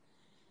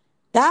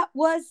That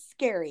was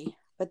scary,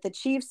 but the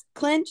Chiefs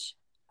clinch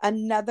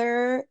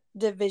another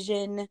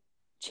division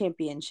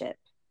championship.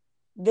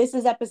 This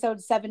is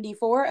episode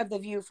 74 of The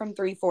View from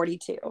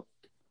 342.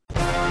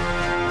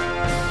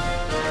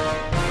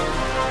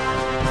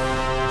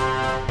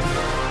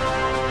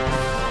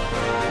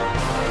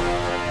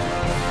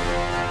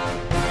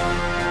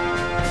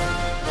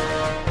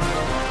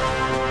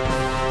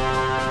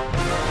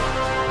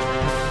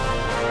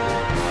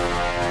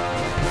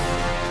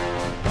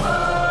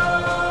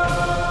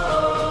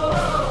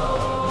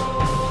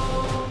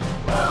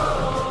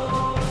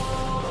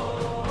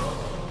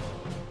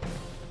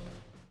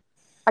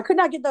 I could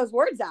not get those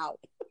words out.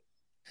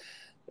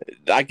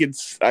 I could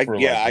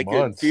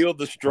feel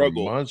the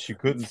struggle. For months, you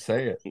couldn't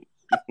say it.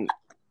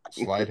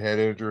 Slight head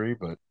injury,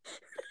 but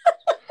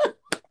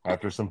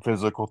after some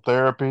physical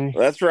therapy,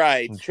 that's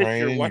right. Some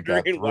training, You're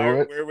wondering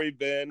where we've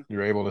been.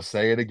 You're able to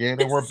say it again,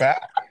 and we're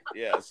back.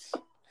 Yes,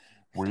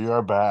 we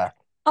are back.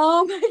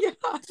 Oh my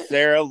God!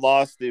 Sarah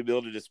lost the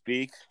ability to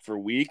speak for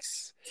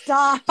weeks.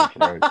 Stop.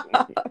 Right.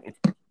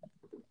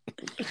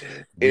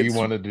 We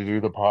wanted to do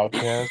the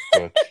podcast,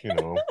 but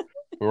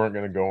we weren't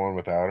going to go on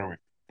without her.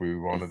 We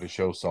wanted to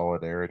show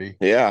solidarity.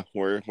 Yeah,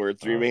 we're a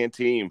 3-man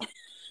team.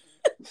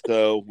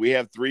 So we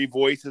have 3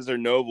 voices or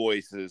no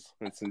voices.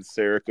 And since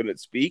Sarah couldn't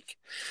speak.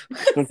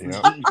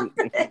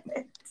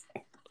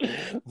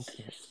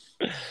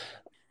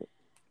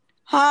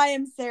 Hi,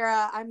 I'm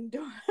Sarah. I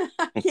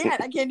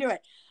can't do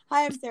it.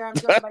 Hi, I'm Sarah. I'm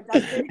joined by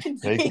Dustin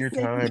and Jason. Take your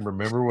time.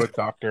 Remember what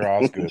Dr.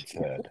 Osgood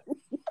said.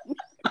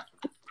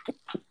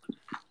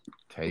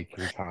 Take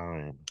your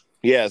time.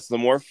 Yes, the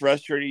more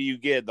frustrated you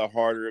get, the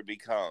harder it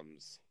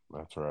becomes.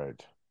 That's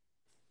right.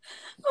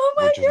 Oh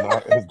my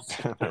God.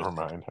 Never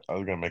mind. I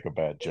was going to make a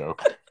bad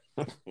joke.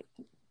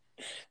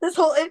 This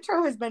whole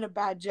intro has been a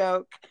bad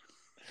joke.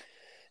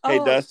 Hey,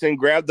 Dustin,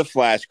 grab the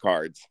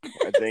flashcards.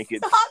 I think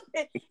it's... Stop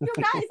it. You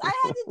guys, I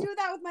had to do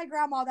that with my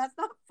grandma. That's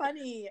not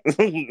funny.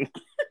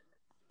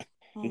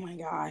 Oh my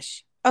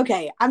gosh.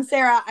 Okay, I'm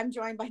Sarah. I'm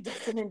joined by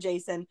Dustin and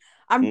Jason.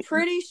 I'm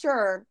pretty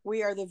sure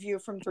we are the View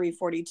from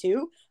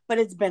 342, but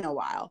it's been a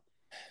while.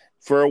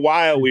 For a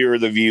while, we were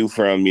the View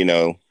from,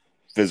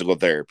 physical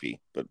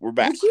therapy, but we're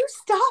back. Would you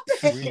stop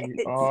it?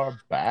 We are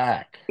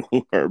back.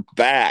 We're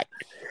back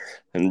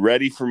and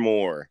ready for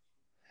more.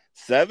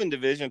 7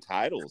 division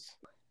titles.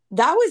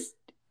 That was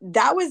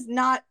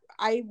not,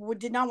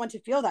 did not want to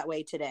feel that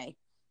way today.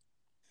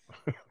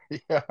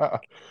 Yeah,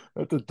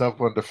 that's a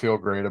tough one to feel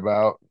great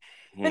about.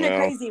 It's been a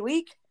crazy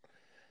week.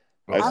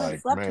 I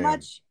haven't slept man.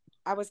 much.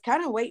 I was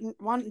kind of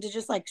wanting to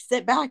just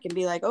sit back and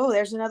be like, oh,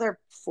 there's another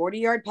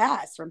 40-yard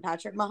pass from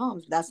Patrick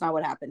Mahomes. That's not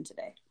what happened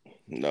today.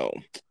 No.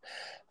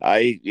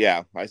 I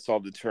saw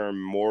the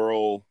term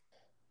moral,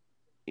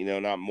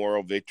 not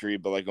moral victory,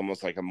 but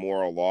almost like a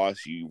moral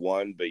loss. You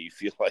won, but you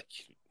feel like,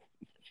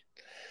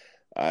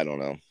 I don't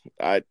know.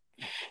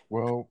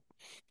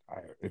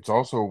 It's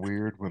also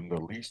weird when the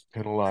least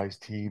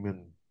penalized team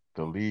in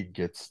the league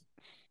gets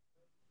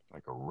a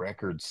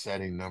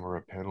record-setting number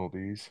of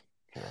penalties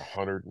for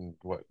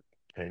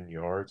 10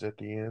 yards at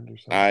the end or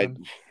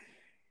something.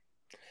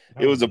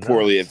 It was a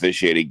poorly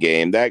officiated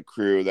game. That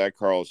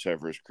Carl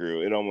Sheffer's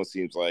crew, it almost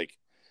seems like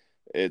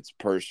it's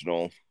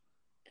personal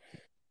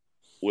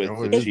with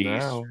the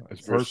Chiefs. Now.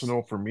 It's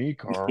personal for me,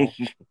 Carl.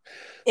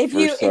 If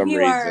you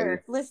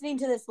are listening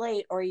to this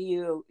late or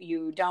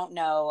you don't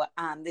know,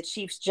 the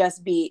Chiefs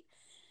just beat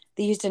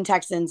the Houston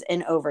Texans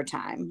in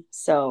overtime.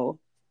 So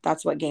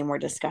that's what game we're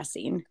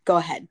discussing. Go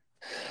ahead.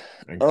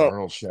 And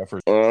Carl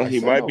Sheffer. He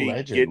might be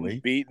getting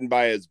beaten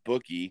by his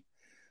bookie.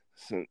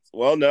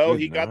 No,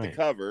 he got the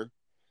cover.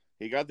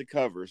 He got the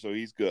cover, so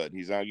he's good.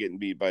 He's not getting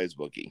beat by his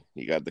bookie.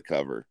 He got the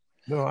cover.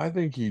 No, I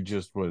think he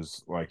just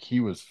was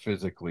he was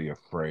physically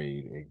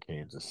afraid in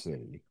Kansas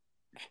City.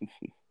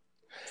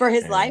 For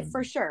his life,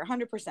 for sure,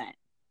 100%.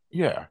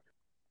 Yeah.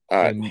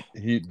 And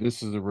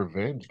this is a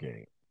revenge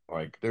game.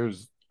 I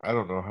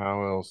don't know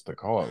how else to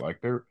call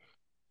it.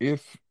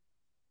 If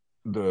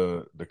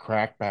the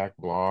crackback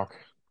block,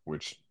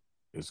 which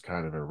is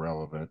kind of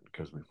irrelevant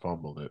because we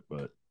fumbled it,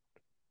 but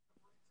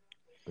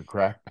the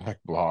crackback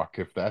block,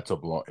 if that's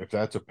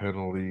a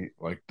penalty,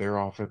 their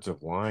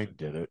offensive line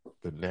did it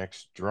the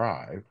next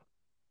drive.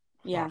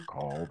 Yeah. Not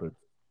called it.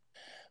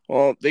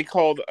 Well, they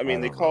called.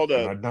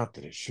 Not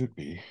that it should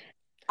be.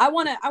 I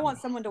want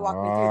someone to walk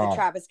me through the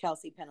Travis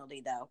Kelce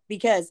penalty though,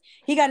 because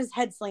he got his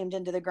head slammed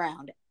into the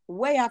ground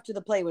way after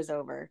the play was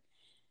over.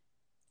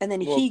 And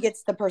then he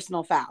gets the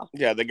personal foul.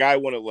 Yeah, the guy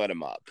wouldn't let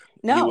him up.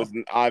 No. He was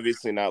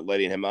obviously not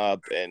letting him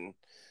up, and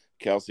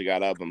Kelce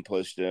got up and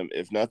pushed him.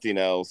 If nothing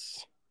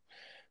else,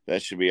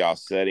 that should be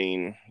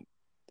offsetting.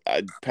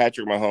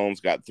 Patrick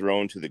Mahomes got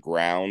thrown to the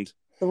ground.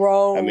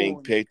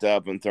 Picked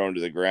up and thrown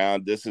to the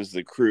ground. This is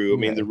the crew.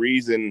 The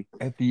reason...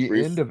 At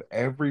the end of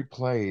every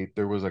play,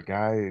 there was a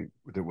guy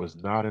that was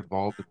not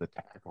involved in the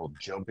tackle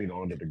jumping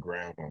onto the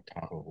ground on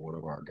top of one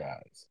of our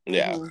guys.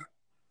 Yeah. Mm-hmm.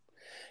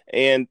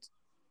 And...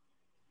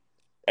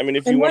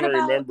 if you want to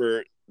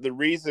remember, the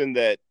reason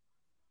that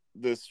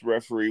this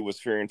referee was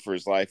fearing for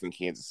his life in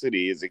Kansas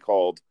City is he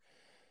called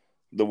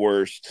the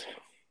worst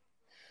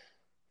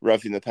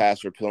roughing the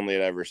passer penalty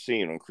I'd ever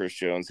seen when Chris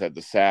Jones had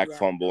the sack,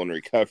 fumble, and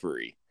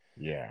recovery.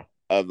 Yeah.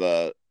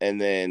 And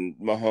then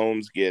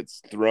Mahomes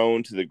gets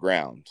thrown to the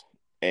ground,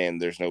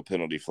 and there's no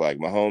penalty flag.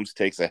 Mahomes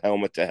takes a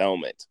helmet to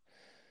helmet,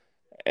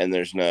 and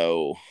there's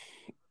no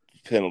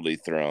penalty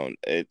thrown.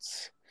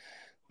 It's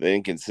the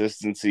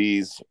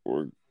inconsistencies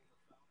were.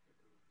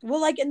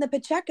 Well, like in the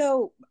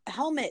Pacheco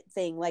helmet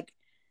thing, like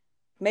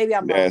maybe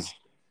I'm wrong,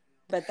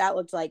 but that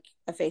looked like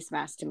a face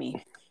mask to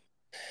me.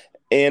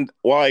 And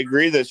while I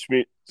agree that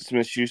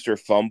Smith-Schuster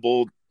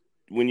fumbled,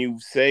 when you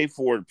say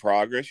forward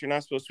progress, you're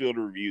not supposed to be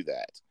able to review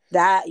that.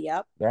 That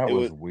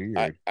was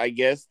weird. I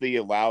guess they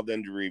allowed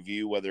them to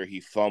review whether he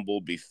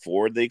fumbled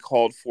before they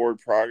called forward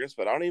progress,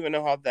 but I don't even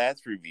know how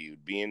that's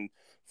reviewed. Being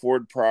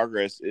forward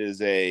progress is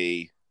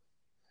it's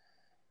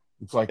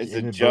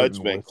a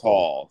judgment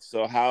call.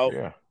 So how?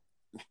 Yeah.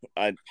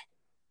 I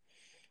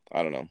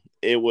don't know.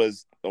 It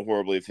was a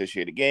horribly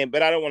officiated game,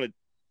 but I don't want to.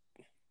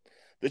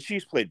 The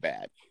Chiefs played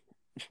bad.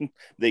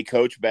 They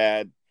coached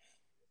bad.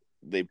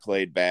 They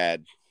played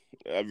bad.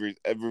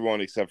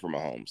 Everyone except for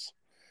Mahomes.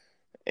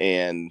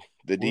 And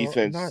the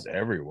defense. Not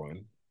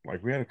everyone.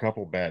 Like, we had a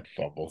couple bad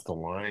fumbles. The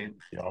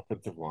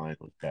offensive line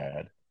was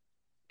bad.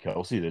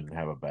 Kelsey didn't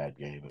have a bad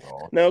game at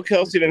all. No,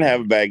 Kelsey didn't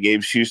have a bad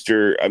game.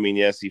 Schuster, I mean,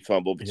 yes, he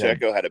fumbled.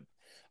 Pacheco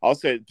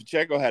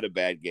Pacheco had a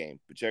bad game.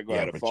 Pacheco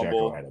had a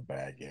fumble. Had a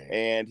bad game.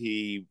 And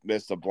he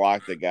missed a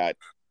block that got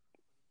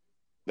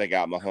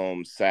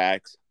Mahomes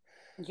sacked.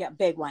 Yeah,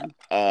 big one.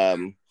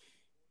 The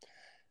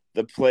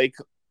play.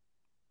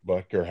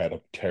 Butker had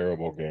a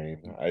terrible game.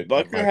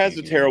 Butker has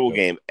a terrible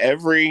game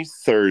every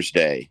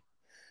Thursday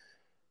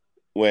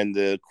when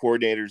the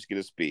coordinators get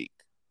to speak.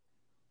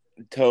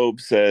 Tobe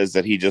says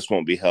that he just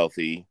won't be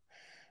healthy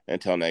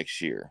until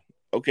next year.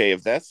 Okay,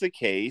 if that's the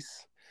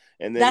case,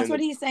 and then that's what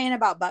he's saying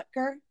about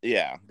Butker.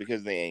 Yeah, because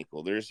of the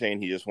ankle, they're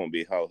saying he just won't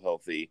be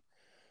healthy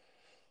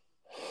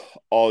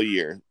all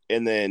year,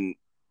 and then.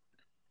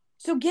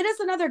 So get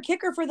us another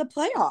kicker for the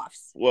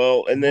playoffs.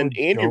 Well, and then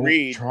Andy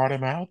Reid trot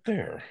him out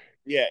there.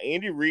 Yeah,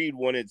 Andy Reid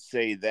wouldn't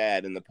say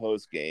that in the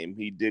post game.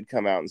 He did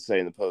come out and say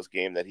in the post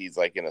game that he's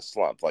like in a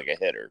slump, like a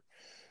hitter,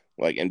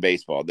 like in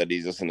baseball, that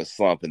he's just in a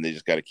slump and they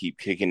just got to keep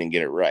kicking and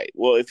get it right.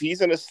 Well, if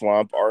he's in a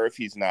slump or if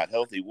he's not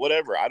healthy,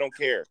 whatever, I don't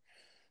care.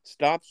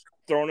 Stop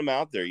throwing him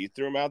out there. You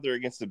threw him out there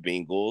against the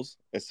Bengals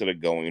instead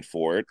of going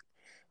for it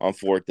on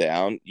fourth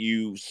down.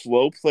 You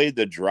slow played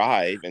the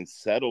drive and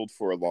settled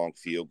for a long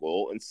field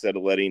goal instead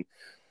of letting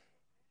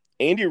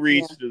Andy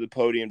Reid to the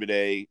podium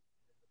today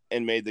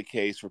and made the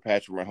case for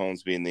Patrick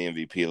Mahomes being the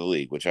MVP of the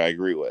league, which I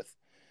agree with.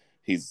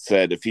 He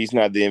said, if he's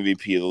not the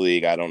MVP of the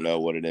league, I don't know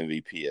what an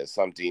MVP is.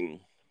 Something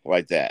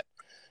like that.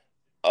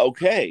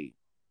 Okay.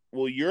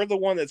 Well, you're the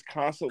one that's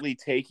constantly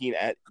taking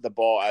the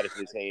ball out of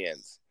his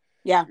hands.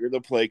 Yeah. You're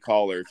the play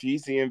caller. If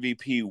he's the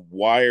MVP,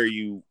 why are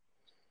you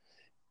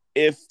 –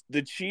 if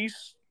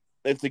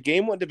the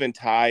game wouldn't have been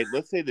tied,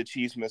 let's say the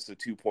Chiefs missed a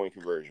 2-point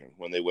conversion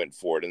when they went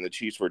for it and the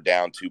Chiefs were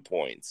down 2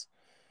 points.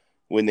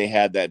 When they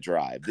had that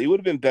drive, they would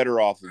have been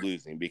better off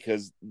losing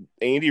because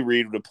Andy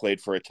Reid would have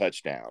played for a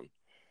touchdown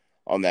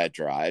on that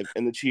drive,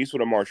 and the Chiefs would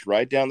have marched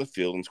right down the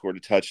field and scored a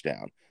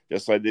touchdown,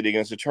 just like they did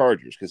against the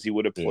Chargers, because he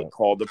would have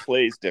called the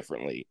plays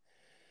differently.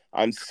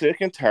 I'm sick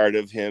and tired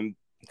of him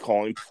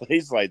calling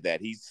plays like that.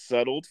 He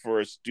settled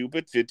for a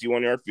stupid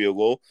 51-yard field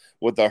goal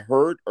with a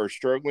hurt or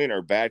struggling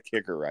or bad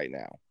kicker right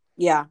now.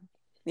 Yeah.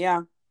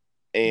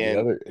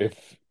 And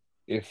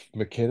if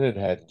McKinnon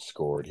hadn't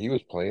scored, he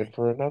was playing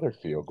for another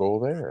field goal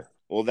there.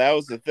 Well, that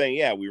was the thing.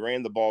 Yeah, we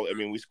ran the ball. I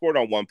mean, we scored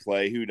on one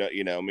play.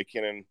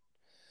 McKinnon.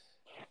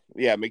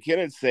 Yeah,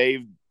 McKinnon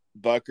saved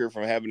Butker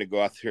from having to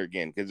go out there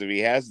again because if he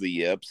has the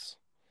yips,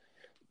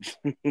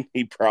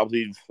 he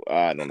probably.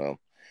 I don't know.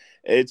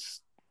 He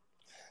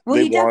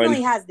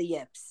definitely has the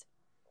yips.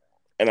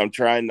 And I'm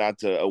trying not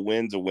to. A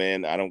win's a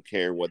win. I don't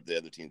care what the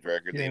other team's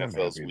record. The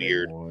NFL is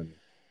weird.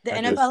 The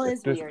NFL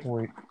is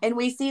weird, and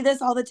we see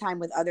this all the time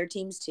with other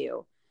teams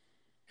too.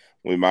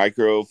 We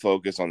micro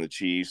focus on the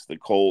Chiefs. The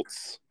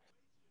Colts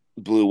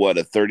blew a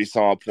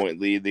 30-some point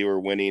lead. They were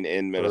winning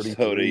in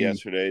Minnesota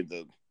yesterday.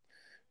 The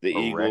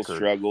Eagles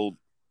struggled.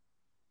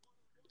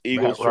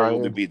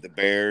 Struggled to beat the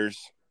Bears.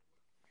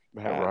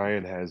 Matt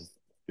Ryan has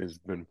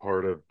been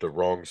part of the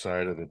wrong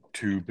side of the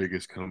two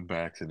biggest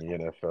comebacks in the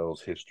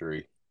NFL's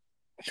history.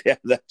 Yeah,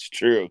 that's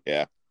true.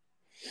 Yeah.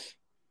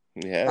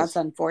 Yes. That's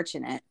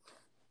unfortunate.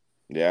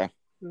 Yeah.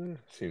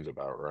 Seems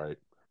about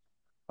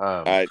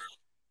right.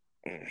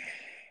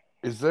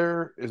 Is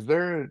there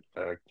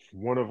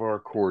one of our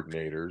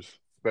coordinators,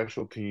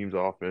 special teams,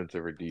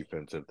 offensive or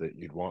defensive, that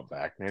you'd want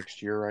back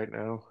next year right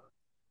now?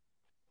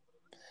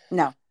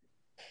 No.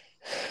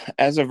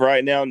 As of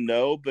right now,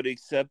 no, but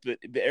except that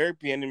Eric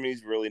Bieniemy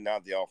is really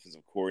not the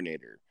offensive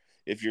coordinator.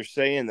 If you're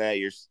saying that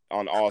you're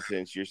on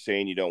offense, you're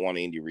saying you don't want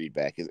Andy Reid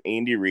back, because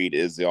Andy Reid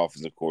is the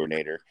offensive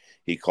coordinator.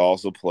 He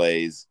calls the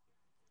plays.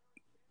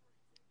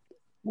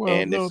 Well,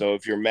 and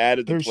if you're mad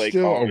at the play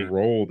calling, there's still a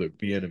role that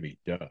Bieniemy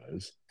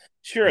does.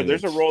 Sure,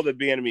 there's a role that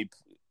Bieniemy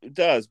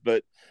does,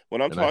 but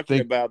when I'm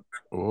talking about...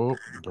 Oh,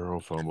 Burrow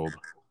fumbled.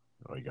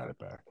 Oh, he got it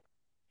back.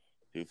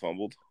 Who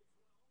fumbled?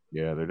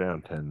 Yeah, they're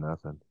down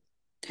 10-0.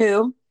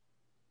 Who?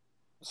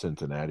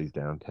 Cincinnati's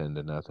down 10-0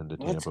 to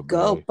Let's Tampa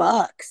go, Bay.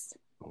 Bucks.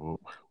 Oh,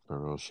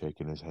 Burrow's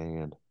shaking his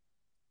hand.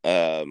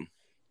 Titans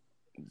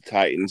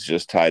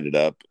just tied it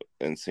up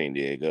in San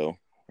Diego,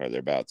 or they're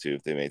about to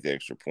if they make the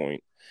extra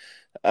point.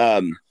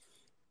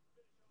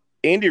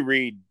 Andy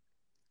Reid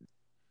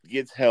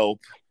gets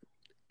help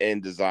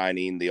in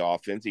designing the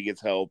offense. He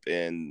gets help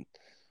in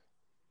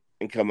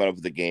coming up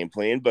with the game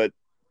plan, but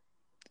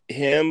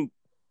him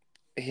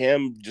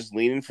just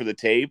leaning for the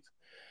tape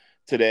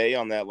today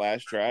on that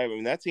last drive. I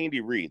mean, that's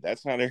Andy Reid.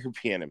 That's not Eric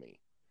Bieniemy.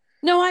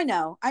 No, I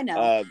know.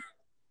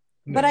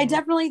 But I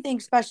definitely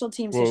think special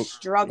teams has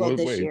struggled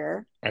this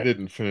year. I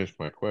didn't finish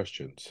my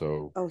question,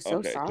 so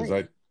sorry. Because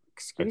I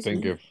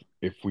think me.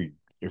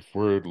 if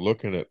we're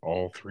looking at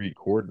all three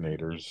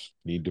coordinators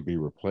need to be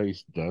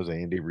replaced, does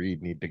Andy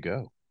Reid need to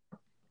go?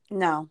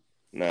 No,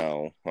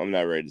 I'm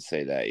not ready to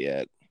say that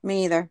yet.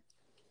 Me either.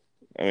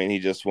 I mean, he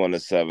just won the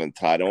 7th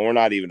title. We're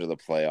not even to the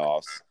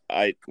playoffs.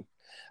 I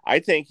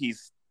think he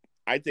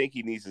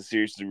needs to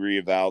seriously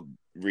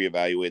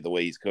reevaluate the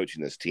way he's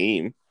coaching this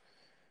team.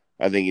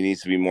 I think he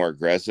needs to be more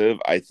aggressive.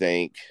 I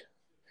think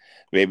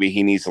maybe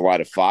he needs a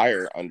lot of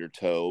fire under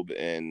Tobe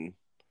and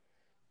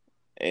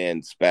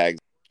Spags.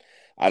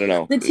 I don't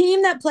know. The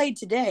team that played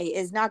today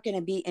is not going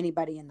to beat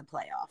anybody in the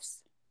playoffs.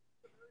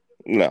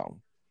 No.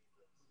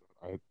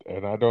 I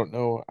don't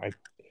know.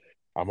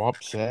 I'm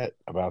upset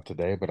about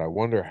today, but I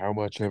wonder how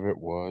much of it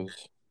was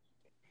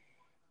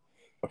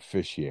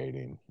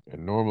officiating.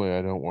 And normally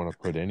I don't want to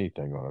put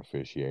anything on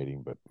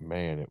officiating, but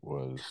man, it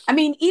was. I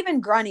mean,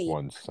 even Grunny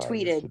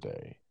tweeted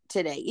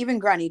today. Even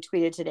Grunny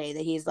tweeted today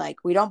that he's like,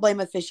 we don't blame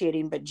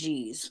officiating, but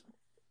geez.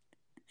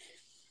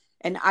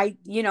 And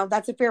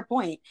that's a fair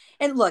point.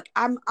 And look,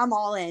 I'm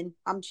all in.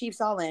 I'm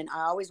Chiefs all in.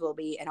 I always will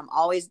be, and I'm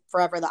always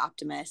forever the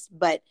optimist.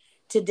 But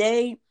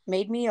today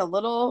made me a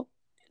little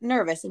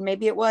nervous, and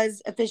maybe it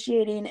was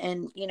officiating,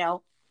 and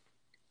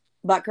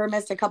Butker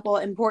missed a couple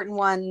important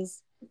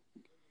ones.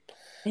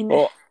 And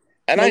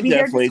maybe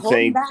they're just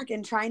holding back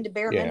and trying to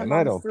bare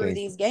minimum through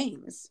these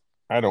games.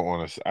 I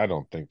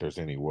don't think there's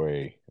any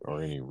way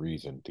or any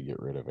reason to get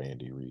rid of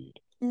Andy Reid.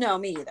 No,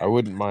 me either. I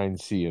wouldn't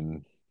mind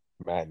seeing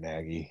Matt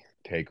Nagy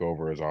take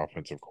over as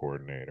offensive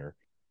coordinator.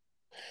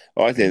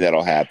 Oh, I think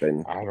that'll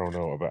happen. I don't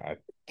know about a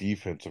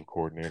defensive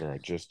coordinator. I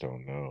just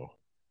don't know.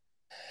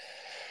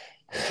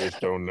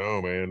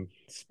 Man.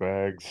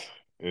 Spags,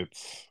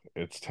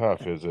 it's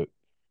tough, is it?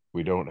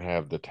 We don't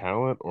have the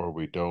talent, or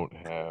we don't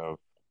have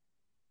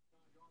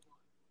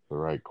the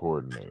right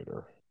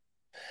coordinator.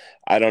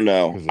 I don't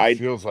know. Because it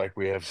feels like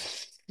we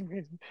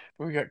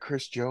got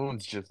Chris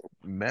Jones just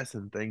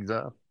messing things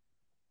up.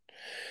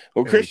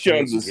 Well, Chris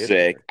Jones is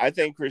sick. I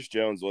think Chris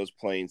Jones was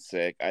playing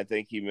sick. I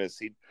think he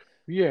missed.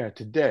 Yeah,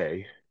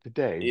 today.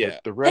 Yeah.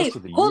 But the rest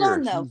of the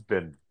year, he's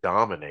been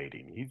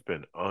dominating. He's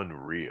been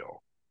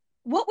unreal.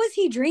 What was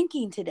he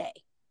drinking today?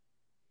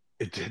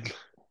 It did.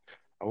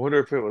 I wonder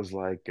if it was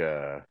like.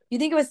 You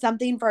think it was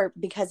something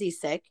because he's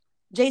sick?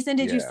 Jason,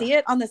 did you see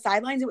it on the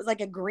sidelines? It was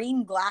like a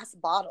green glass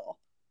bottle.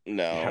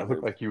 No. Yeah, it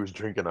looked like he was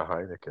drinking a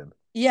Heineken.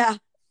 Yeah.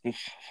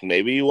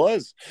 Maybe he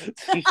was.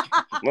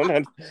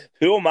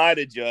 Who am I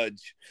to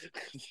judge?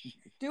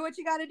 Do what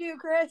you got to do,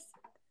 Chris.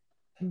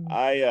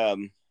 I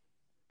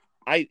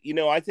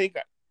think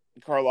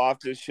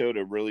Karlaftis showed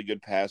a really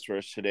good pass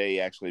rush today.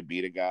 He actually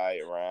beat a guy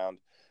around.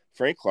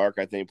 Frank Clark,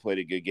 I think, played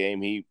a good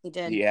game. He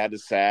did. He had a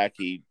sack.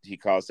 He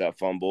caused that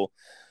fumble.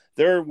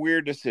 There are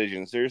weird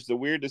decisions. There's the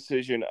weird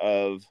decision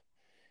of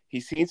he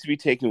seems to be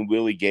taking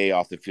Willie Gay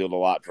off the field a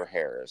lot for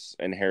Harris,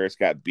 and Harris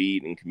got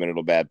beat and committed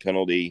a bad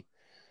penalty.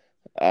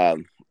 I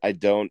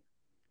don't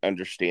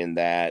understand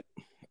that.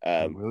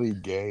 Willie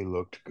Gay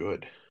looked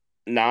good.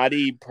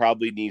 Noddy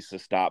probably needs to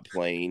stop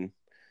playing.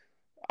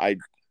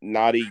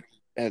 Noddy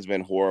has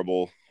been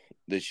horrible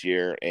this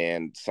year,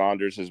 and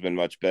Saunders has been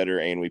much better,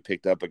 and we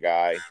picked up a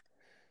guy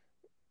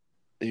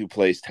who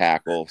plays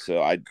tackle.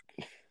 So I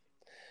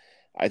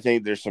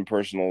think there's some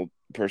personnel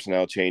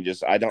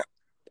changes.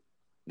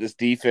 This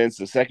defense,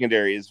 the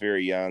secondary is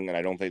very young, and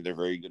I don't think they're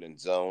very good in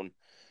zone.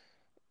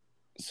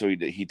 So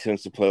he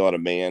tends to play a lot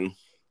of man.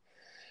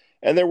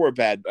 And there were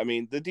bad. I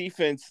mean, the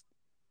defense,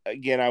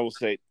 again, I will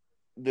say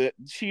the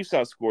Chiefs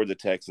outgained the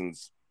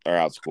Texans,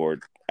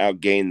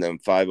 outgained them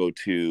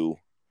 502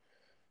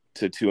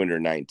 to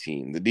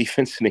 219. The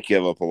defense didn't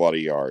give up a lot of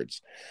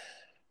yards.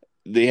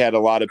 They had a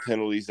lot of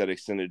penalties that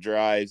extended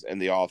drives,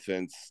 and the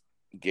offense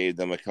gave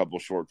them a couple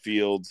short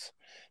fields.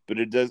 But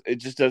it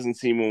just doesn't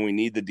seem when we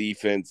need the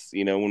defense,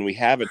 when we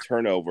have a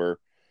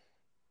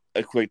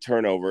quick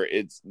turnover,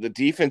 it's the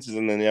defenses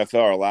in the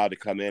NFL are allowed to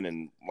come in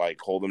and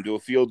hold them to a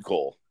field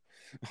goal.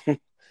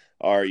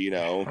 Or,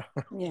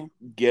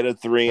 get a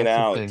 3 and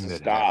out to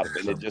stop.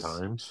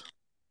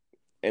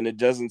 And it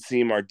doesn't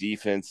seem our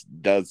defense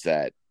does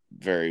that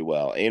very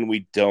well. And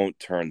we don't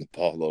turn the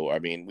ball over. I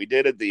mean, we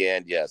did at the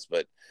end, yes,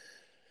 but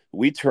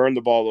we turn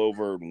the ball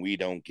over and we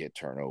don't get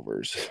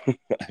turnovers.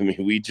 I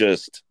mean, we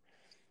just.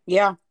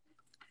 Yeah.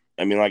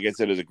 I mean, like I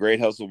said, it was a great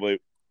hustle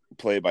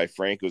play by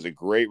Frank. It was a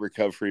great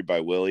recovery by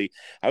Willie.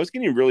 I was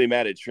getting really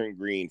mad at Trent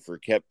Green for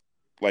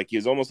he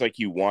was almost like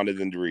he wanted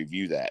them to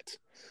review that.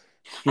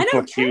 I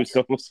know. He was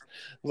almost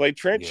like,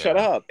 Trent, shut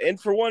Yeah. up. And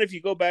for one, if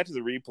you go back to the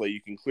replay,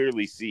 you can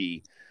clearly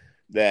see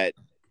that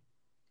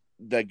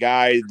the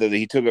guy that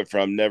he took it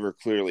from never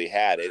clearly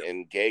had it,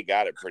 and Gay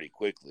got it pretty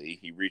quickly.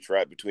 He reached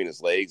right between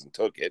his legs and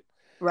took it.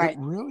 Right. It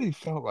really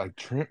felt like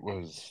Trent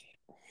was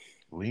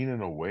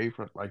leaning away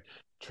from, like,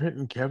 Trent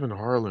and Kevin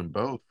Harlan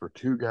both, for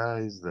two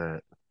guys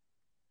that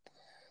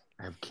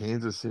have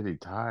Kansas City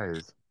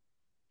ties.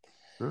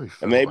 Really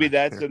felt And maybe like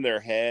that's in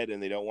their head,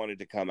 and they don't want it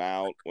to come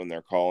out when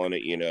they're calling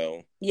it,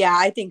 Yeah,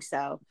 I think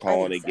so.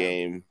 calling a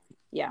game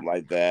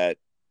like that.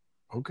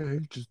 Okay,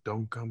 just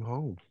don't come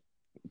home.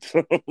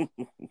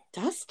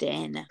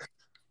 Dustin.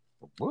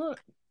 What?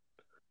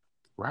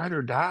 Ride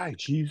or die,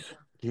 Chiefs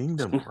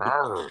Kingdom.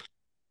 Rawr.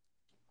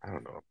 I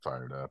don't know. I'm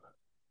fired up.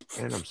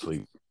 And I'm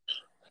sleeping.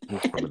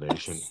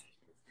 Combination.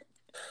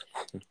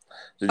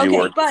 Did you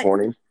work this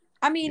morning?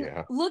 I mean,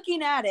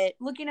 looking at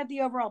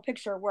the overall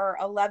picture, we're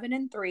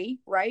 11-3,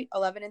 right?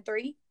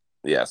 11-3.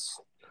 Yes.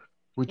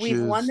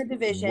 We've won the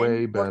division.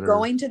 Way better. We're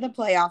going to the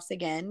playoffs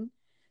again.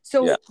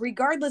 So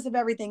regardless of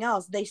everything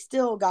else, they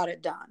still got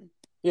it done.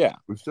 Yeah,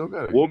 we still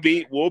got it. We'll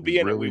be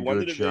in it. We won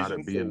the shot division,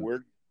 at being, so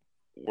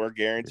we're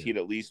guaranteed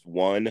at least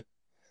one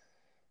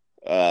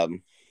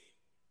home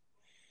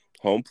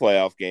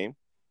playoff game,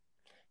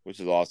 which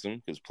is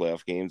awesome because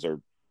playoff games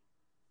are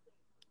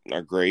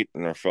great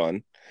and are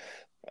fun.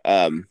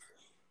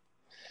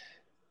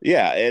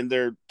 Yeah, and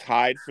they're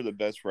tied for the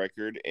best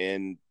record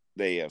in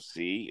the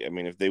AFC. I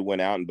mean, if they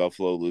went out and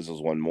Buffalo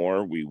loses one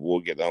more, we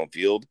will get the home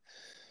field.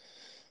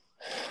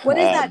 What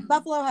is that?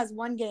 Buffalo has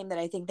one game that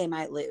I think they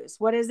might lose.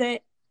 What is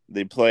it?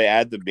 They play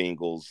at the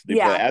Bengals. They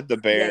play at the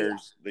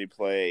Bears. Yeah. They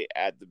play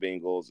at the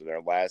Bengals, and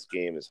their last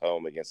game is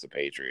home against the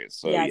Patriots.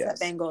 So it's that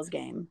Bengals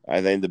game.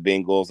 I think the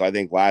Bengals. I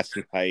think last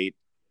night,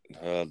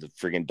 the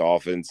freaking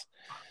Dolphins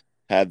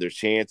had their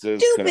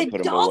chances, couldn't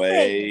put them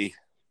away.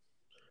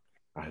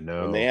 I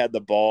know. When they had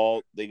the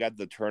ball, they got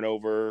the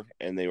turnover,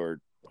 and they were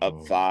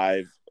up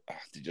 5.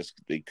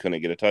 They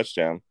couldn't get a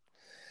touchdown.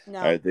 No,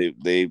 I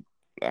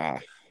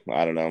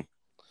don't know.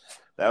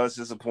 That was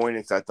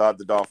disappointing because I thought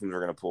the Dolphins were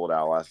going to pull it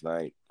out last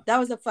night. That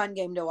was a fun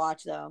game to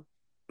watch, though.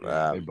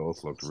 They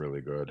both looked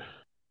really good.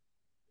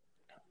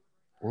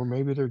 Or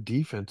maybe their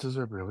defenses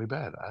are really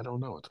bad. I don't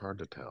know. It's hard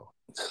to tell.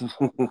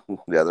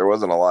 Yeah, there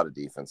wasn't a lot of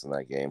defense in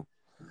that game.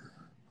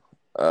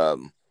 But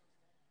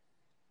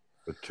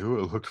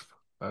Tua looked,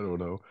 I don't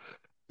know.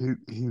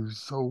 He was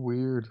so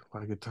weird.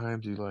 Like at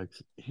times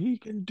he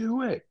can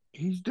do it.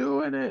 He's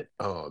doing it.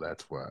 Oh,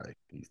 that's why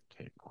he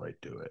can't quite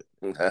do it.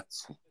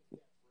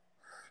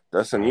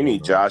 Dustin, you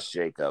need Josh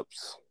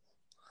Jacobs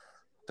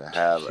to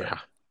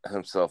have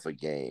himself a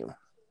game.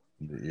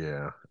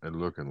 Yeah, and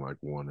looking like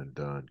one and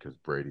done because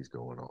Brady's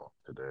going off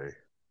today.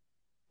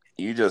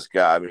 You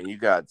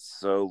got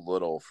so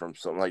little from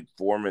something like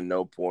Foreman,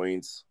 no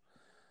points.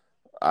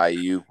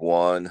 Ayuk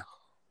 1.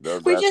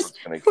 We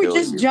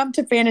just jumped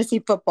to fantasy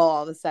football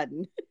all of a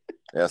sudden.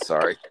 Yeah,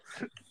 sorry.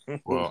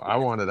 Well, I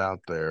wanted out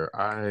there.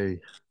 I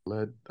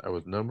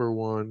was number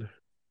 1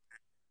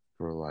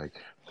 for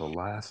like the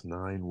last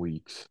 9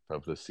 weeks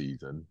of the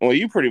season. Well,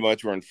 you pretty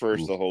much were in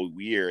first the whole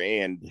year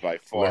and by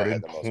far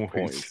had the most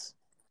points.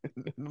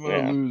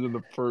 Losing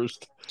the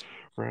first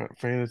round.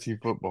 Fantasy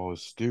football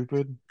is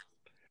stupid.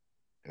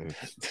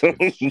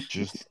 It's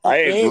just I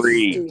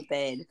agree.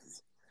 Stupid.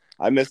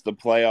 I missed the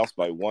playoffs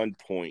by 1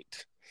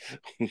 point.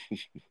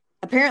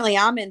 Apparently,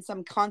 I'm in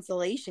some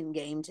consolation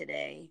game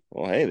today.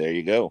 Well, hey, there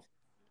you go.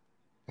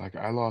 Like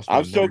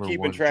I'm still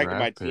keeping track of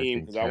my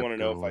team because I want to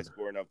know if I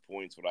score enough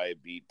points would I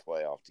beat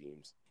playoff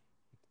teams.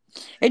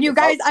 And you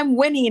guys, I'm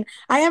winning.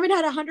 I haven't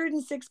had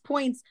 106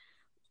 points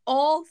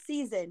all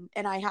season,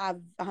 and I have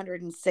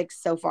 106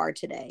 so far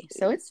today,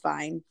 so it's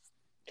fine.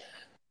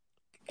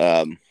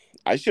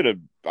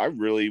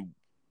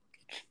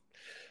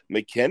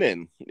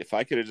 McKinnon. If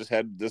I could have just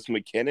had this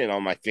McKinnon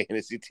on my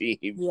fantasy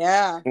team.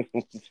 Yeah.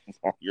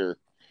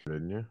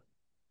 Didn't you?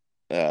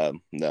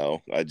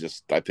 No, I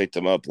picked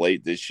him up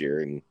late this year,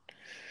 and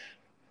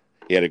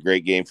he had a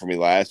great game for me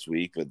last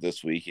week, but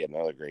this week he had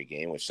another great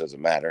game, which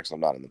doesn't matter because I'm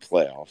not in the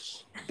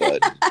playoffs.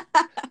 But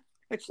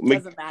which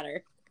doesn't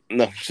matter.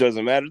 No, it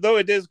doesn't matter. Though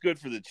it is good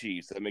for the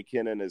Chiefs that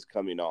McKinnon is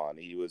coming on.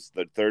 He was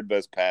the 3rd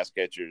best pass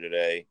catcher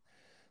today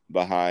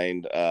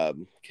behind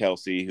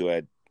Kelsey, who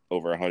had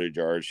over 100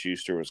 yards.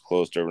 Schuster was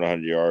close to over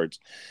 100 yards.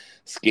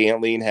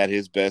 Scantling had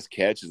his best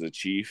catch as a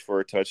Chief for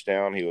a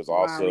touchdown. He was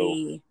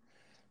also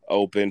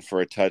open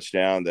for a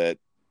touchdown that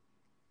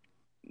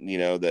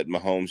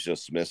Mahomes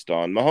just missed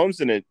on. Mahomes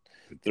didn't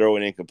throw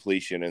an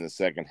incompletion in the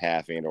second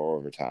half and or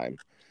overtime,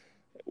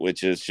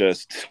 which is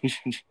just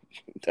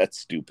that's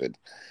stupid.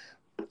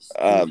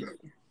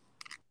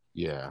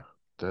 Yeah,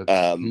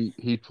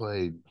 he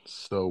played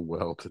so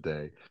well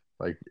today.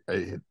 Like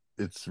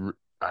it's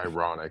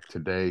ironic.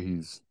 Today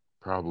he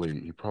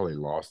probably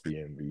lost the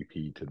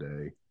MVP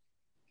today.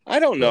 I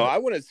don't know. But I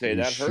wouldn't say we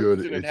that. Hurts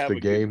should. didn't It's have the a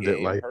good game that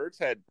game. like. Hurts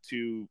had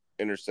 2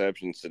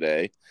 interceptions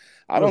today.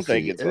 I We'll don't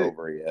think see. it's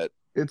over yet.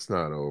 It's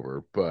not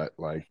over, but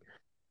like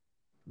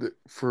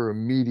for a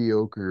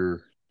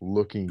mediocre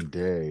looking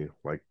day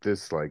like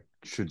this, like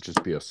should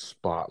just be a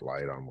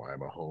spotlight on why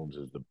Mahomes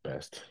is the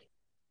best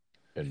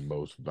and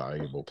most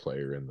valuable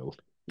player in the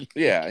league.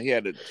 Yeah, he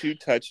had 2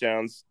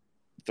 touchdowns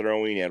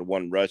throwing, he had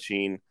 1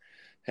 rushing,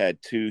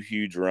 had 2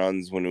 huge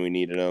runs when we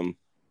needed them.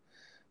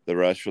 The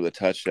rush for the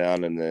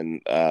touchdown, and then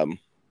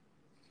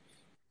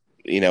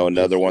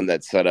another one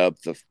that set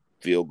up the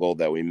field goal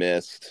that we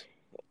missed.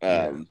 He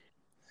had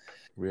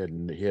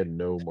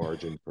no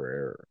margin for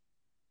error.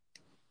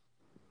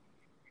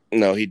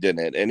 No, he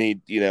didn't, and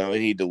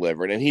he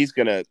delivered, and he's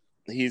gonna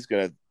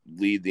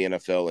lead the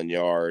NFL in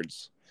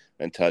yards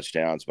and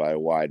touchdowns by a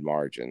wide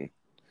margin.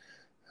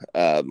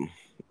 And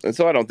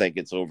so I don't think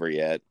it's over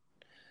yet.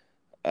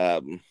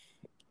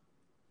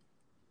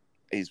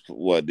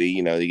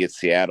 He gets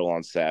Seattle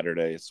on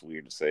Saturday. It's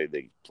weird to say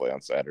they play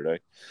on Saturday,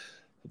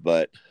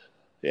 but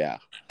yeah,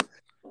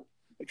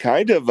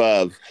 kind of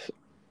a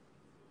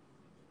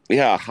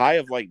high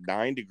of like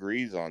 9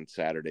 degrees on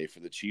Saturday for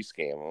the Chiefs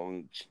game.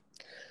 I'm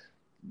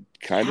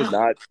kind of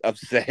not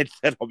upset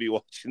that I'll be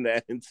watching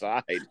that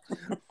inside.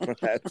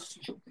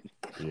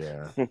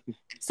 Yeah.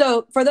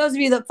 So for those of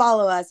you that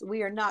follow us,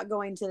 we are not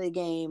going to the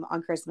game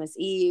on Christmas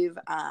Eve.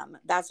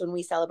 That's when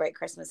we celebrate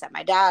Christmas at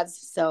my dad's.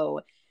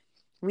 So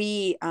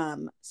we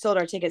sold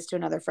our tickets to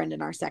another friend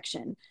in our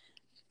section.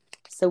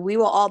 So we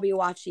will all be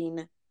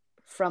watching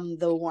from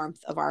the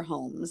warmth of our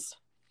homes.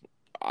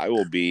 I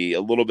will be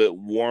a little bit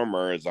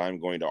warmer as I'm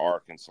going to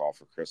Arkansas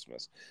for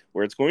Christmas,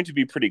 where it's going to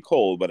be pretty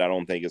cold, but I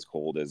don't think as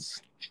cold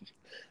as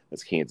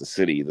Kansas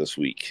City this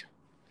week.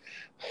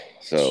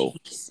 So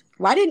jeez.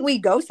 Why didn't we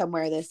go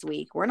somewhere this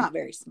week? We're not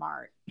very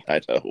smart.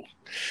 I know,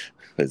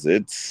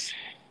 because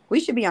we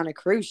should be on a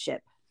cruise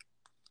ship.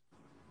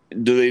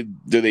 Do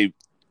they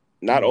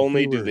not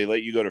only do they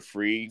let you go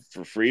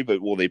for free,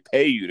 but will they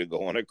pay you to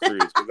go on a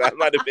cruise? Because that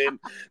might have been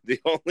the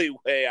only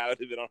way I would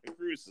have been on a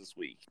cruise this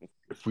week.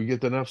 If we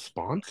get enough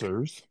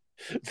sponsors.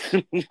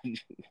 Okay.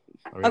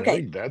 I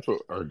think that's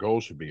what our goal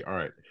should be. All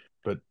right.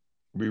 But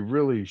we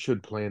really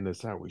should plan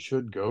this out. We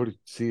should go to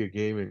see a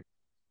game and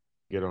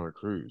get on a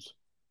cruise.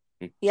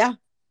 Yeah.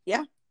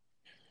 Yeah.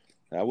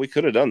 We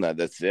could have done that.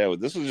 This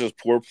was just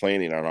poor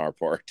planning on our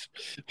part.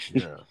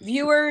 Yeah.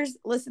 Viewers,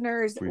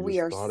 listeners, we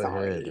are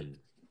sorry. And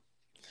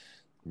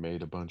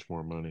made a bunch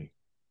more money.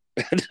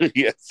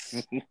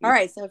 Yes. All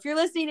right. So if you're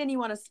listening and you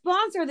want to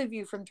sponsor The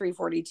View from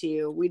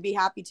 342, we'd be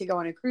happy to go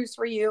on a cruise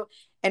for you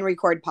and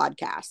record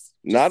podcasts.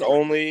 Not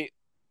only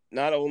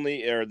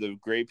are the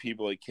great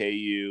people at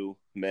KU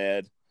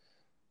Med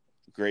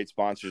great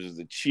sponsors of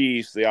the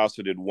Chiefs, they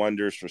also did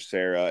wonders for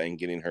Sarah and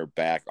getting her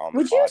back on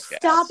the podcast. Would you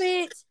stop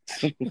it?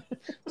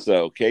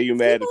 So KU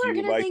Med, people are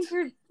going to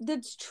think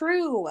that's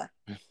true.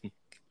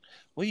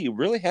 Well, you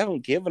really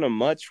haven't given them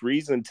much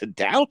reason to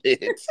doubt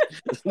it.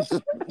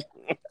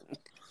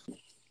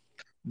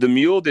 The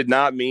mule did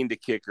not mean to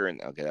kick her.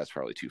 Okay, that's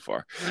probably too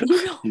far.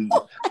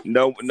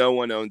 No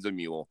one owns a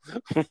mule.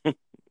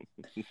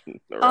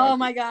 Oh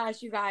my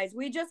gosh, you guys.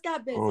 We just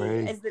got busy.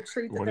 Is the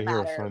truth of the matter.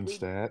 Want to hear a fun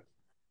stat?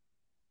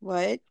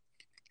 What?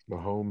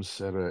 Mahomes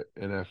set an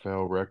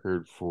NFL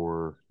record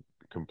for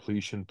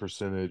completion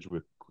percentage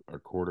with a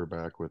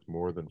quarterback with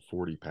more than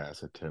 40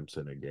 pass attempts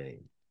in a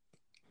game.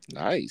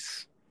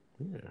 Nice.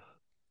 Yeah.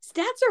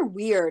 Stats are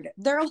weird.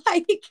 They're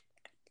like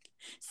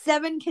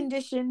 7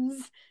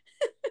 conditions.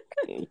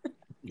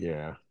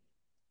 Yeah.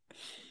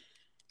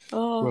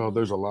 Oh. Well,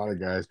 there's a lot of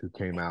guys who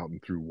came out and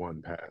threw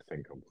 1 pass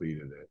and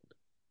completed it.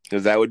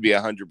 Because that would be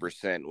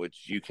 100%,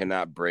 which you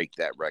cannot break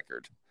that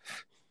record.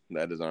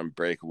 That is an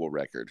unbreakable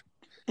record.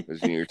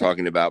 Because you're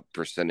talking about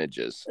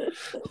percentages.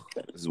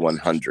 This is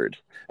 100.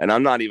 And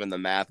I'm not even the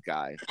math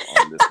guy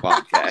on this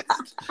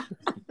podcast.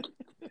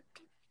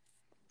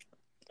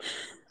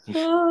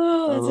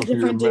 Oh, it's a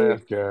different dude.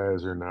 Math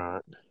guys or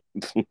not.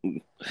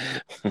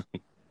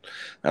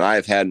 And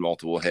I've had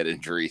multiple head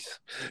injuries.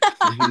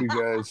 You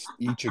guys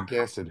each a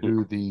guess at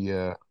who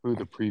the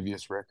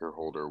previous record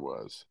holder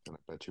was, and I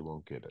bet you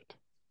won't get it.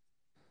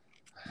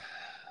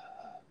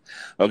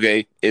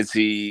 Okay, is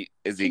he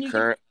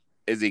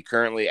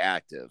currently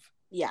active?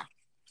 Yeah.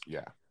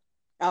 Yeah.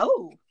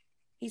 Oh,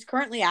 he's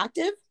currently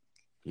active?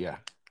 Yeah.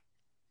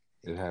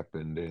 It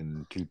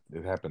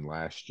happened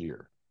last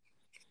year.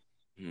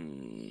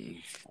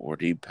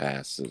 40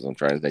 passes. I'm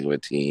trying to think of a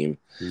team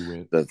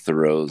that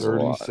throws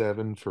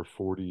 37 for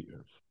 40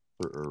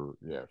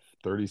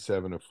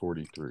 37 of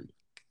 43.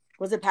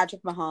 Was it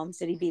Patrick Mahomes?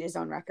 Did he beat his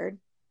own record?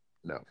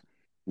 No.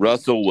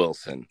 Russell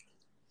Wilson.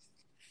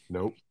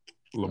 Nope.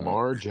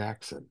 Lamar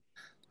Jackson.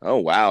 Oh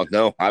wow.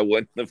 No, I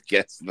wouldn't have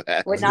guessed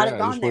that. Would not have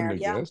gone there.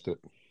 Wouldn't have guessed it.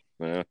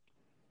 Yeah.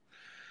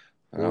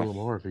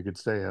 Lamar, if he could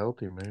stay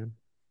healthy, man.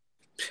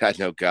 I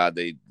know, God,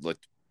 they look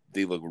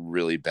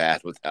really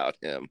bad without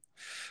him.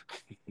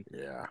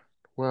 Yeah.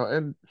 Well,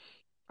 and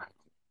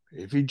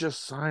if he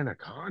just signed a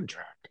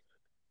contract,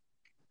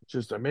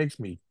 it makes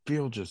me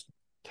feel just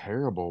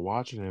terrible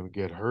watching him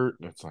get hurt.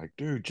 And it's like,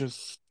 dude,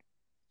 just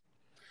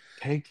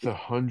take the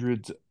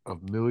hundreds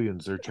of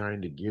millions they're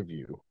trying to give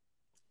you.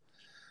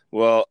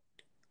 Well,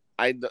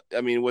 I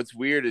mean, what's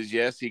weird is,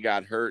 yes, he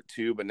got hurt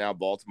too, but now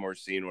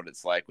Baltimore's seeing what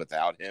it's like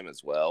without him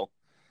as well.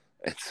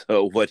 And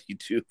so what do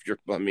you do?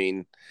 I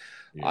mean,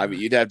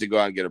 you'd have to go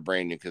out and get a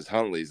brand new, because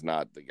Huntley's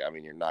not the guy. I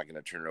mean, you're not going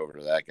to turn it over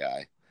to that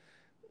guy.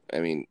 I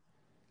mean,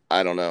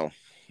 I don't know.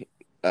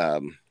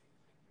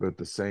 But at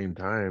the same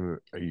time,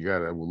 you got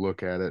to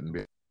look at it and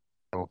be,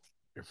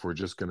 if we're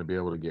just going to be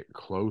able to get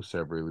close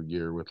every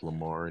year with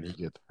Lamar and he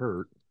gets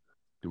hurt,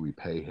 do we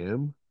pay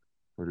him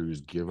or do we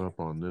just give up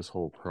on this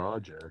whole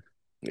project?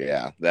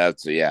 Yeah, they'd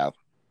have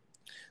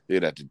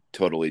to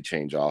totally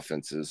change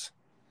offenses.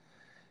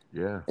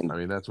 Yeah, I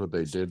mean, that's what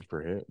they did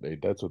for him.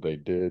 That's what they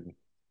did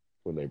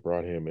when they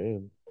brought him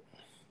in.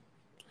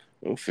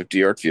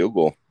 50-yard field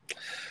goal.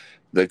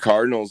 The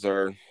Cardinals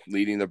are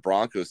leading the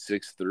Broncos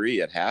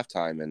 6-3 at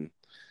halftime in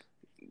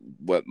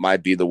what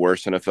might be the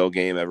worst NFL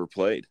game ever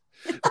played.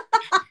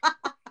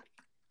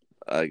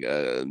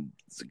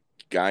 It's a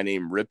guy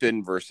named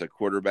Rippon versus a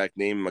quarterback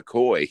named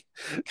McCoy.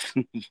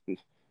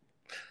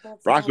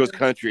 Broncos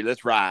country,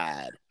 let's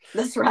ride.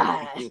 Let's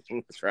ride.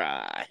 Let's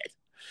ride.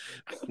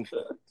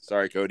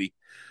 Sorry, Cody.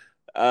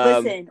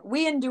 Listen,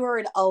 we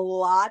endured a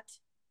lot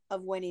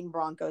of winning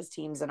Broncos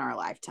teams in our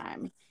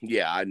lifetime.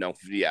 Yeah, I know.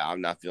 Yeah,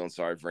 I'm not feeling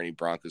sorry for any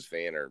Broncos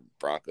fan or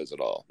Broncos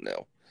at all.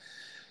 No.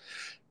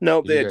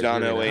 Nope, they had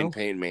John Elway and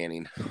Peyton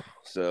Manning.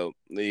 So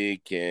they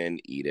can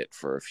eat it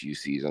for a few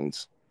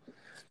seasons.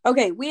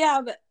 Okay, we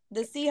have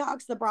the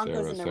Seahawks, the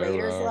Broncos, and the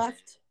Raiders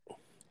left.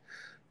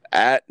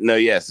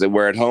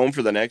 We're at home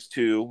for the next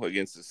two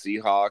against the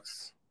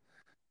Seahawks.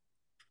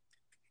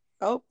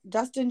 Oh,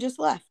 Dustin just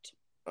left.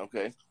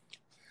 Okay.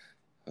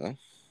 Well,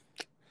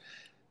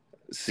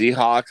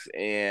 Seahawks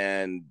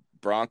and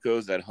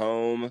Broncos at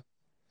home,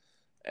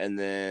 and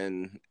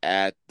then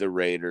at the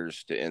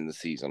Raiders to end the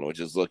season, which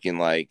is looking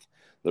like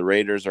the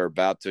Raiders are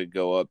about to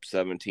go up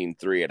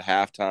 17-3 at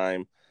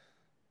halftime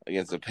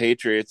against the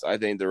Patriots. I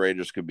think the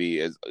Raiders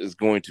is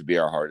going to be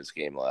our hardest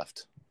game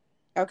left.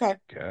 Okay.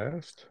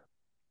 Cast.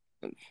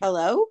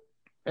 Hello?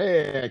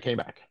 Hey, I came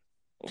back.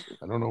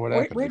 I don't know what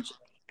happened.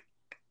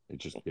 It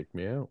just kicked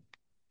me out.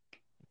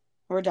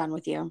 We're done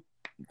with you.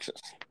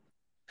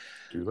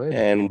 Too late.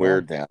 And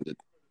we're down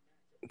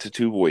to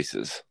two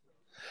voices.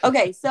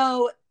 Okay,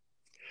 so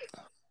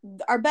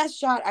our best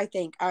shot, I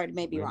think, I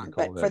may be wrong,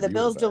 but for the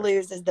Bills to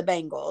lose is the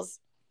Bengals.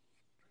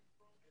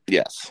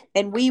 Yes.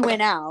 And we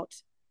went out.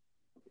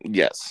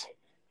 Yes.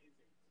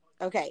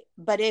 Okay,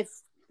 but if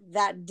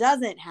that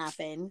doesn't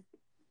happen,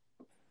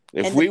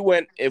 if we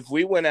went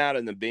out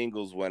and the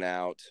Bengals went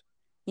out,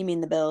 you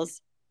mean the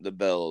Bills? The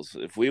Bills.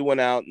 If we went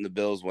out and the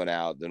Bills went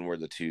out, then we're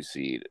the 2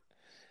 seed.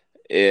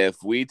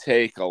 If we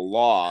take a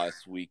loss,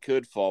 we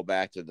could fall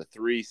back to the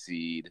 3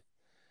 seed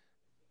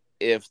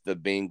if the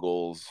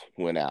Bengals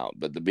went out.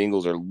 But the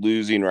Bengals are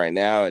losing right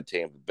now at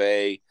Tampa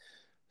Bay.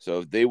 So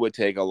if they would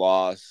take a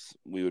loss,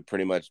 we would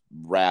pretty much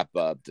wrap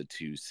up the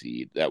 2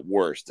 seed. At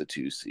worst, the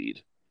 2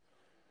 seed.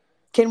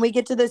 Can we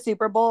get to the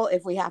Super Bowl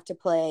if we have to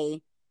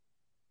play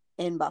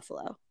in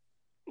Buffalo?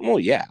 Well,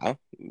 yeah.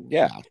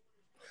 Yeah.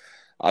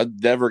 I'm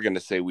never going to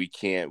say we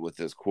can't with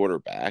this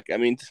quarterback. I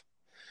mean,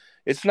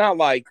 it's not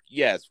like,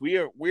 yes, we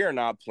are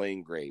not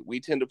playing great. We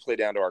tend to play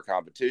down to our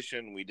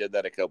competition. We did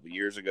that a couple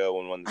years ago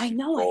and won the Super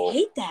Bowl. I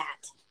hate that.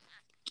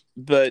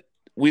 But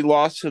we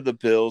lost to the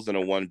Bills in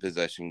a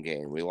 1-possession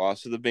game. We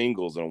lost to the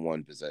Bengals in a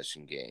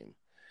 1-possession game.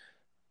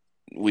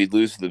 We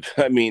lose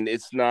I mean,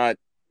 it's not,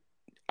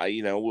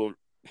 we'll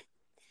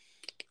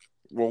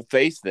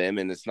face them,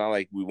 and it's not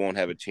like we won't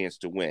have a chance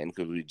to win,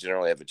 because we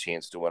generally have a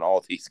chance to win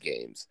all these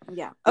games.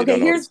 Yeah. Okay,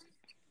 here's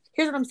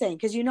what I'm saying,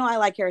 because I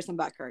like Harrison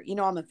Butker.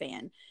 I'm a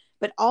fan.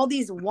 But all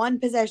these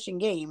 1-possession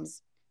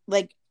games,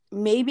 like,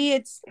 maybe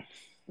it's,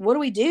 what do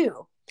we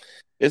do?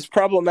 It's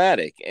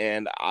problematic,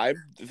 and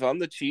if I'm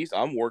the Chiefs,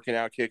 I'm working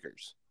out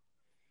kickers.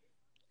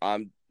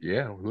 Is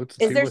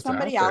there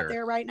somebody out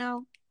there right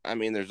now? I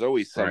mean, there's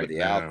always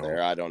somebody out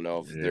there. I don't know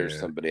if there's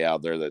somebody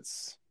out there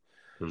that's.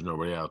 There's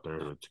nobody out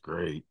there that's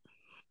great.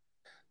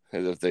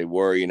 Because if they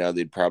were,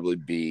 they'd probably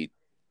beat.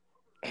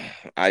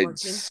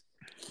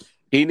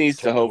 He needs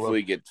to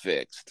hopefully get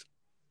fixed.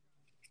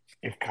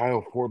 If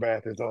Kyle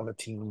Forbath is on the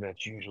team,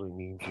 that usually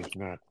means there's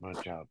not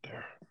much out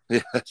there. Yeah,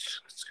 that's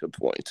a good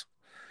point.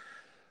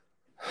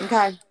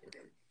 Okay.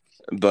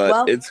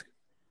 But it's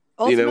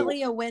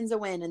ultimately a win's a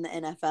win in the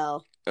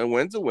NFL. A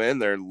win's a win.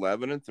 They're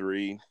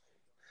 11-3.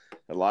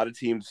 A lot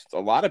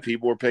of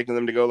people were picking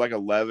them to go like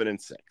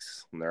 11-6.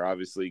 And they're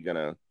obviously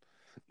gonna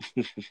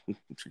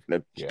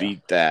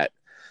beat that.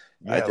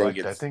 Yeah,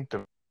 I think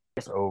the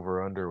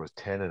over under was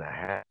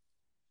 10.5.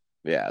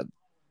 Yeah.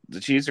 The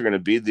Chiefs are going to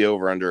beat the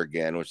over-under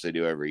again, which they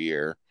do every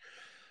year.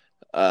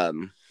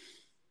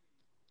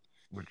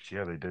 Which,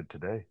 they did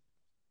today.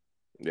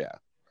 Yeah.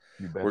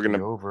 You bet we're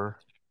gonna over.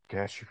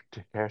 Cash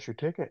your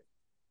ticket.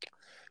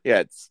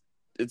 Yeah,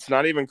 it's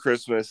not even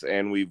Christmas,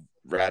 and we've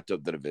wrapped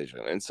up the division.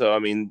 And so, I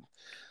mean,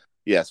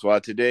 yes, while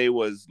today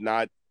was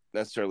not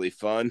necessarily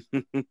fun.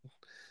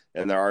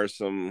 And there are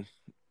some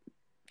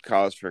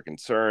cause for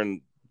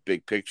concern.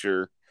 Big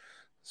picture,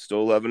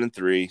 still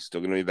 11-3,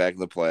 still going to be back in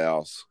the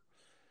playoffs.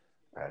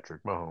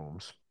 Patrick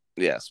Mahomes.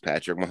 Yes,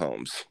 Patrick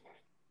Mahomes.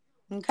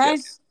 Okay.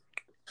 Yes.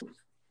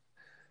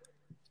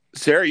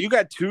 Sarah, you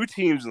got two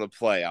teams in the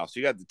playoffs.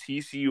 You got the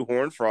TCU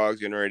Horned Frogs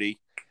getting ready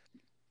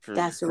for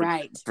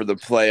the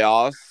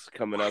playoffs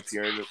coming up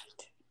here in the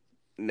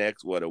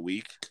next, a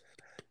week?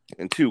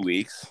 In 2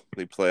 weeks.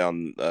 They play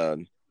on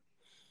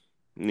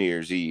New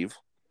Year's Eve.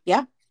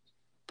 Yeah.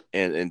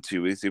 And in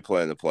 2 weeks, they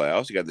play in the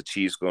playoffs. You got the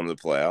Chiefs going to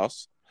the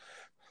playoffs.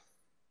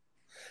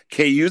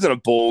 KU's in a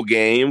bowl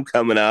game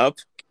coming up.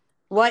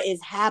 What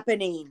is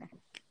happening?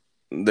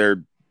 They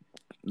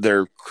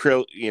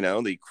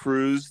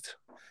cruised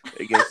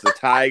against the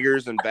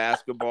Tigers in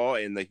basketball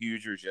and the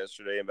Hoosiers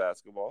yesterday in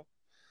basketball.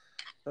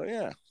 So,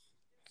 yeah,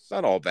 it's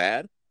not all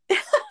bad.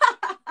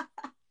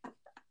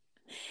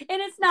 And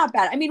it's not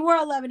bad. I mean, we're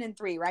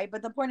 11-3, right?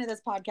 But the point of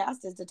this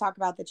podcast is to talk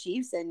about the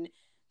Chiefs and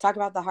talk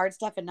about the hard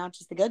stuff and not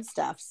just the good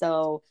stuff.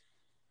 So,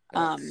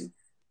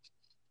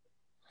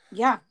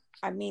 yeah,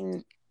 I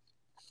mean,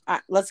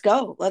 let's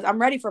go.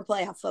 I'm ready for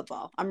playoff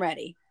football. I'm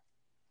ready.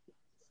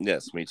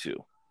 Yes, me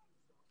too.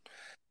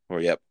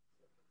 Yep.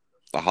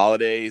 The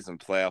holidays and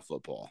playoff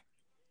football.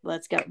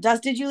 Let's go.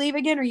 Dust, did you leave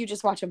again or are you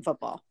just watching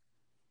football?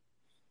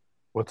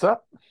 What's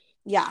up?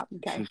 Yeah,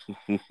 okay.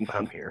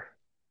 I'm here.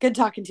 Good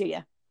talking to you.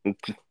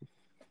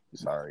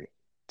 Sorry.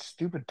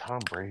 Stupid Tom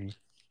Brady.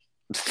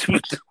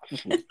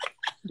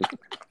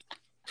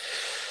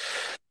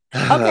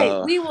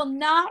 Okay, we will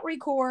not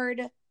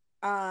record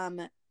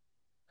after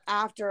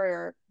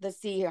the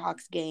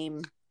Seahawks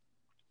game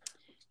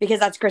because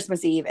that's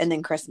Christmas Eve and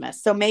then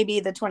Christmas. So maybe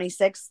the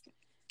 26th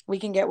we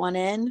can get one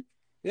in.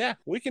 Yeah,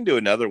 we can do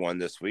another one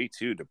this week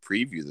too to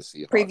preview the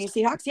Seahawks. Preview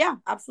Seahawks? Yeah,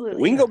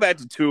 absolutely. We can go back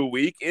to 2 a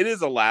week. It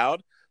is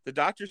allowed. The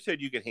doctor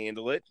said you could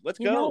handle it. Let's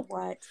go. You know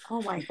what?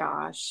 Oh my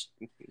gosh.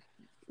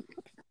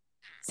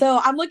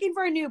 So I'm looking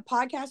for a new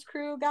podcast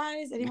crew,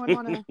 guys. Anyone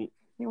want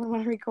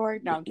to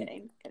record? No, I'm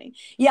kidding.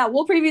 Yeah,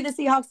 we'll preview the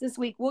Seahawks this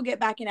week. We'll get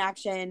back in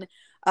action.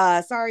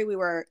 Sorry we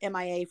were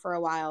MIA for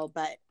a while,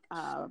 but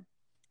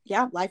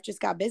yeah, life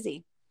just got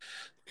busy.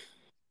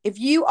 If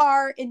you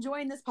are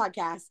enjoying this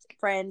podcast,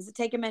 friends,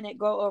 take a minute,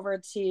 go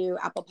over to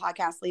Apple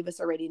Podcasts, leave us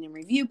a rating and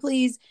review,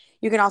 please.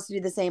 You can also do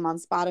the same on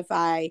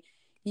Spotify.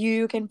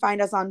 You can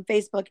find us on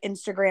Facebook,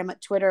 Instagram,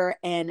 Twitter,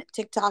 and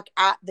TikTok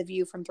at The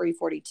View from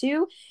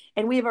 342.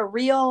 And we have a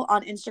reel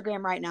on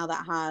Instagram right now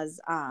that has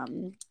a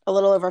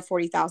little over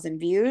 40,000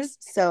 views.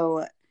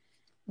 So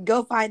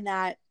go find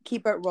that.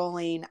 Keep it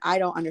rolling. I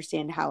don't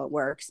understand how it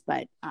works,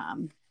 but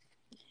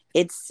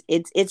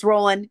it's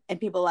rolling and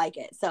people like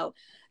it. So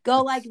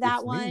go like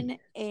that one. Me.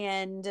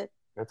 And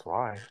that's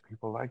why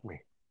people like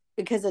me.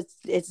 Because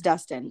it's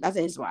Dustin. That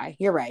is why.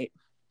 You're right.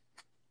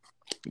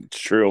 It's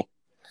true.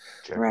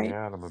 Check me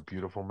out. I'm a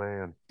beautiful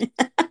man.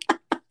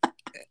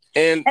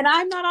 and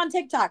I'm not on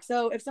TikTok.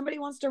 So if somebody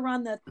wants to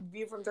run the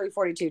View from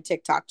 342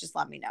 TikTok, just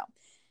let me know.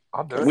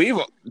 I'll do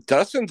it.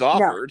 Dustin's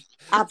offered.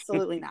 No,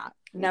 absolutely not.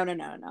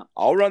 No.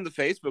 I'll run the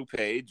Facebook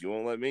page. You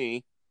won't let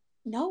me.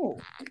 No,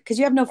 because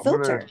you have no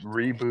filter. I'm gonna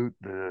reboot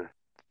the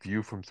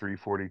View from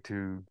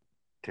 342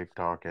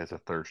 TikTok as a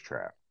thirst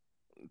trap.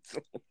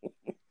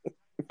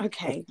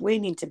 Okay, we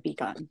need to be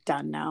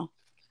done now.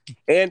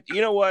 And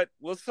you know what?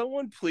 Will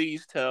someone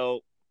please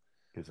tell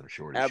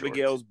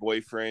Abigail's shorts.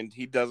 boyfriend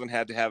he doesn't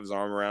have to have his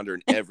arm around her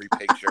in every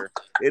picture?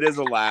 It is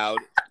allowed.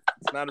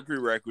 It's not a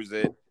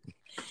prerequisite.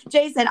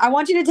 Jason, I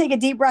want you to take a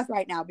deep breath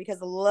right now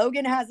because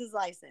Logan has his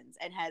license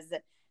and has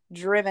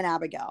driven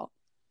Abigail.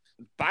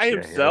 By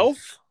himself?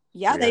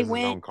 Yeah, they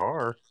went. His own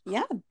car.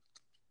 Yeah.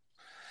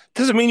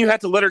 Doesn't mean you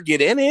have to let her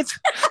get in it.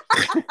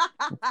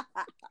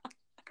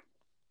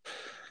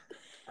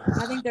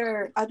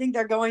 I think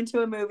they're going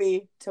to a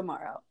movie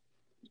tomorrow.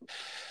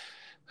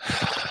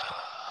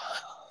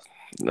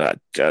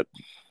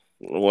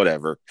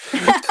 Whatever.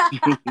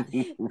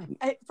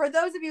 For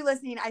those of you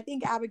listening, I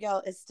think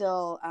Abigail is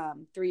still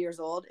 3 years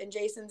old in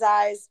Jason's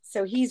eyes,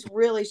 so he's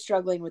really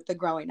struggling with the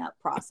growing up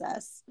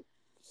process.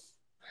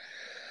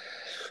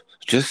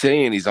 Just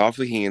saying, he's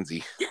awfully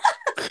handsy.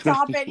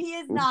 Stop it. He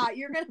is not.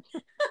 You're gonna.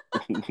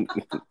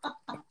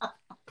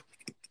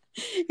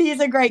 He's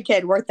a great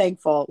kid. We're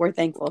thankful. We're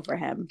thankful for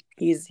him.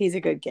 He's a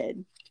good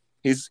kid.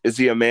 Is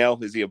he a male?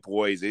 Is he a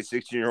boy? Is he a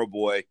 16-year-old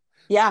boy?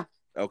 Yeah.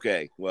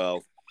 Okay.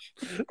 Well,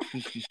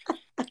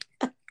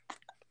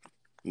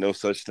 no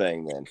such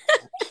thing then.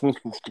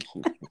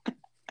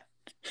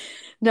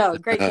 No,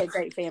 great kid,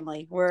 great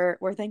family.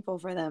 We're thankful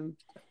for them.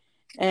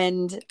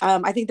 And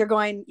I think they're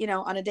going,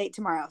 on a date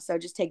tomorrow. So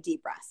just take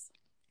deep breaths.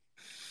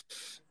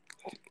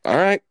 All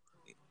right.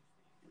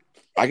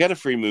 I got a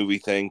free movie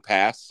thing.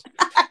 Pass.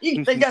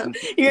 You're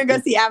gonna go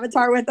see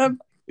Avatar with them?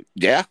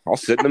 Yeah, I'll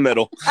sit in the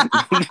middle.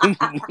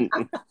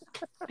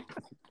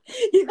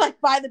 You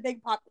buy the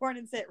big popcorn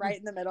and sit right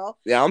in the middle.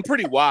 Yeah, I'm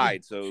pretty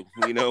wide, so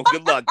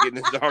good luck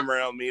getting his arm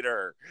around me to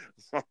her.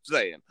 That's what I'm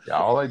saying. Yeah,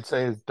 all I'd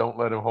say is don't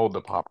let him hold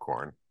the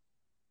popcorn.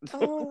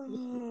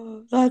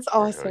 Oh, that's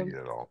awesome. Eat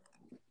it all.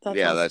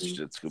 That's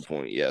a good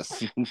point.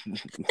 Yes.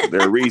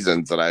 There are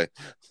reasons that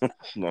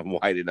I'm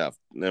white enough.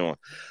 No.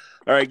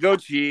 All right, go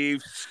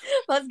Chiefs.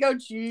 Let's go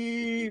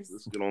Chiefs.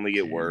 This can only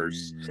get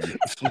worse.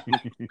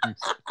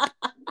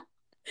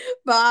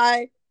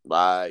 Bye.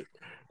 Bye.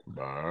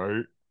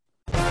 Bye.